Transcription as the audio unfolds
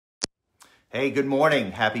Hey, good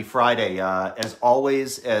morning. Happy Friday. As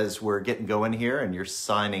always, as we're getting going here and you're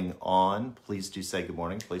signing on, please do say good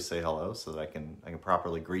morning. Please say hello so that I can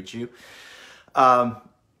properly greet you. I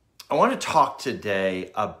want to talk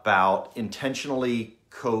today about intentionally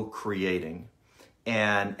co-creating.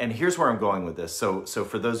 And here's where I'm going with this. So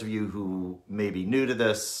for those of you who may be new to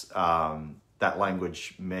this, that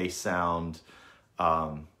language may sound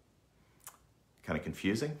kind of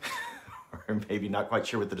confusing. Or maybe not quite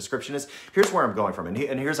sure what the description is. Here's where I'm going from, and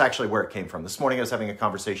here's actually where it came from. This morning I was having a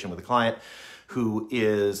conversation with a client who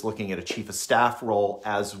is looking at a chief of staff role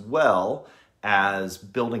as well as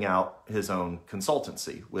building out his own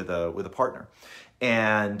consultancy with a partner.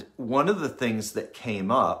 And one of the things that came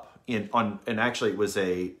up and actually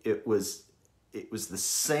it was the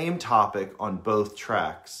same topic on both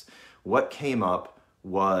tracks. What came up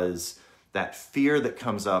was that fear that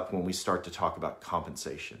comes up when we start to talk about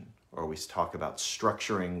compensation, or we talk about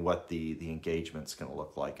structuring what the engagement's going to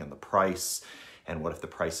look like and the price, and what if the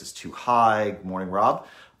price is too high? Good morning, Rob.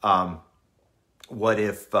 What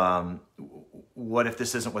if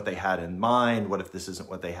this isn't what they had in mind? What if this isn't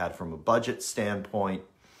what they had from a budget standpoint?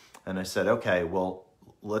 And I said, okay, well,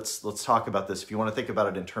 let's talk about this. If you want to think about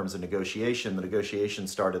it in terms of negotiation, the negotiation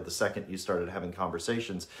started the second you started having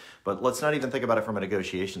conversations. But let's not even think about it from a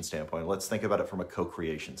negotiation standpoint. Let's think about it from a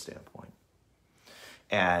co-creation standpoint.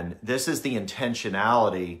 And this is the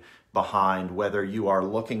intentionality behind whether you are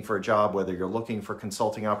looking for a job, whether you're looking for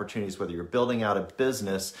consulting opportunities, whether you're building out a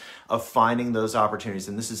business, of finding those opportunities.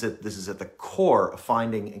 And this is at the core of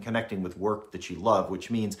finding and connecting with work that you love,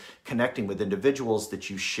 which means connecting with individuals that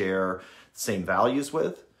you share the same values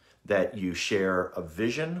with, that you share a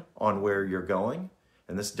vision on where you're going.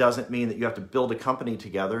 And this doesn't mean that you have to build a company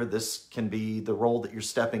together. This can be the role that you're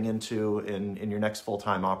stepping into in your next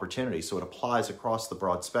full-time opportunity. So it applies across the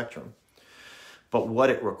broad spectrum. But what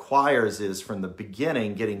it requires is, from the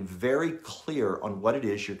beginning, getting very clear on what it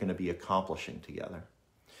is you're going to be accomplishing together,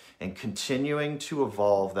 and continuing to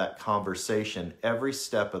evolve that conversation every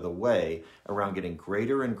step of the way around getting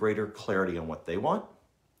greater and greater clarity on what they want,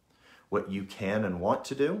 what you can and want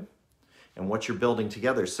to do, and what you're building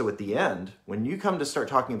together. So at the end, when you come to start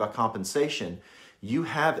talking about compensation, you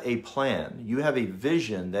have a plan, you have a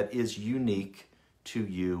vision that is unique to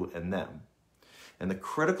you and them. And the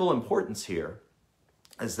critical importance here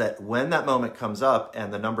is that when that moment comes up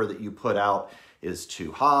and the number that you put out is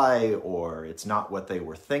too high, or it's not what they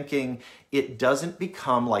were thinking, it doesn't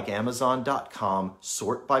become like Amazon.com,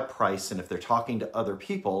 sort by price, and if they're talking to other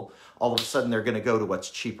people, all of a sudden they're going to go to what's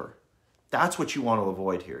cheaper. That's what you want to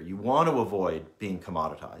avoid here. You want to avoid being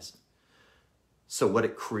commoditized. So what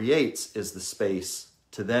it creates is the space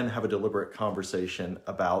to then have a deliberate conversation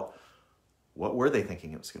about, what were they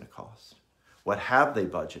thinking it was going to cost? What have they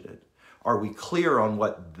budgeted? Are we clear on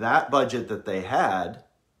what that budget that they had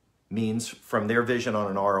means from their vision on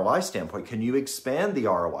an ROI standpoint? Can you expand the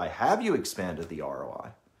ROI? Have you expanded the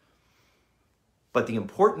ROI? But the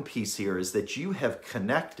important piece here is that you have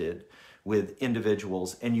connected with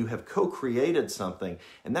individuals and you have co-created something,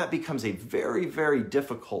 and that becomes a very, very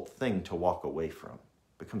difficult thing to walk away from.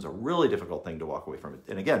 It becomes a really difficult thing to walk away from.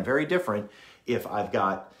 And again, very different if I've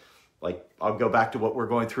got, I'll go back to what we're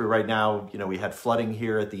going through right now. You know, we had flooding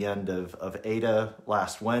here at the end of Ada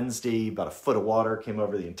last Wednesday. About a foot of water came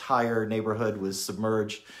over the entire neighborhood, was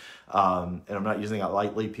submerged. And I'm not using that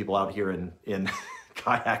lightly. People out here in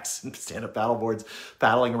kayaks and stand-up paddleboards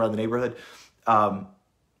paddling around the neighborhood.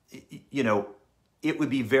 You know, it would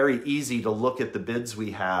be very easy to look at the bids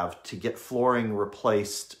we have to get flooring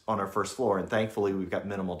replaced on our first floor. And thankfully, we've got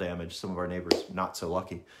minimal damage. Some of our neighbors, not so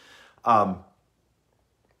lucky.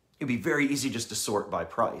 It'd be very easy just to sort by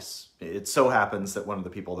price. It so happens that one of the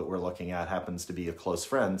people that we're looking at happens to be a close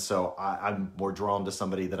friend. So I'm more drawn to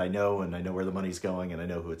somebody that I know, and I know where the money's going, and I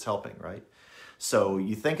know who it's helping, right? So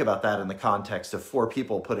you think about that in the context of 4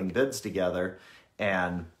 people putting bids together,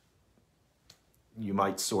 and you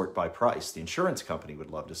might sort by price. The insurance company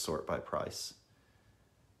would love to sort by price.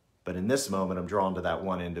 But in this moment, I'm drawn to that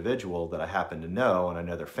one individual that I happen to know, and I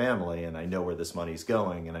know their family, and I know where this money's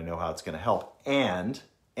going, and I know how it's going to help. And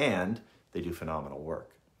they do phenomenal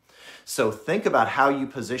work. So think about how you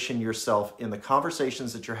position yourself in the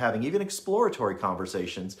conversations that you're having, even exploratory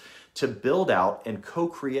conversations, to build out and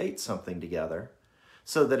co-create something together,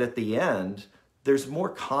 so that at the end, there's more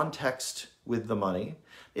context with the money.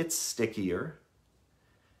 It's stickier.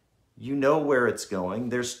 You know where it's going.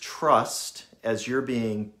 There's trust as you're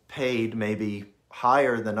being paid maybe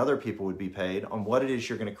higher than other people would be paid on what it is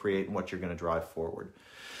you're going to create and what you're going to drive forward.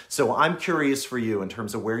 So I'm curious for you in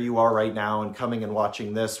terms of where you are right now and coming and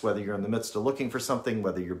watching this, whether you're in the midst of looking for something,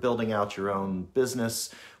 whether you're building out your own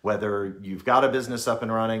business, whether you've got a business up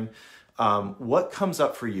and running. What comes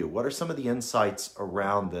up for you? What are some of the insights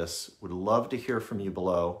around this? Would love to hear from you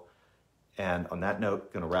below. And on that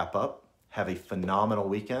note, going to wrap up. Have a phenomenal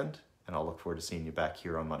weekend, and I'll look forward to seeing you back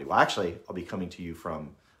here on Monday. Well, actually, I'll be coming to you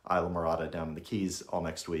from Isla Morada down in the Keys all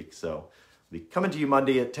next week. So I'll be coming to you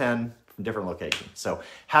Monday at 10 from different locations. So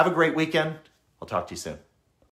have a great weekend. I'll talk to you soon.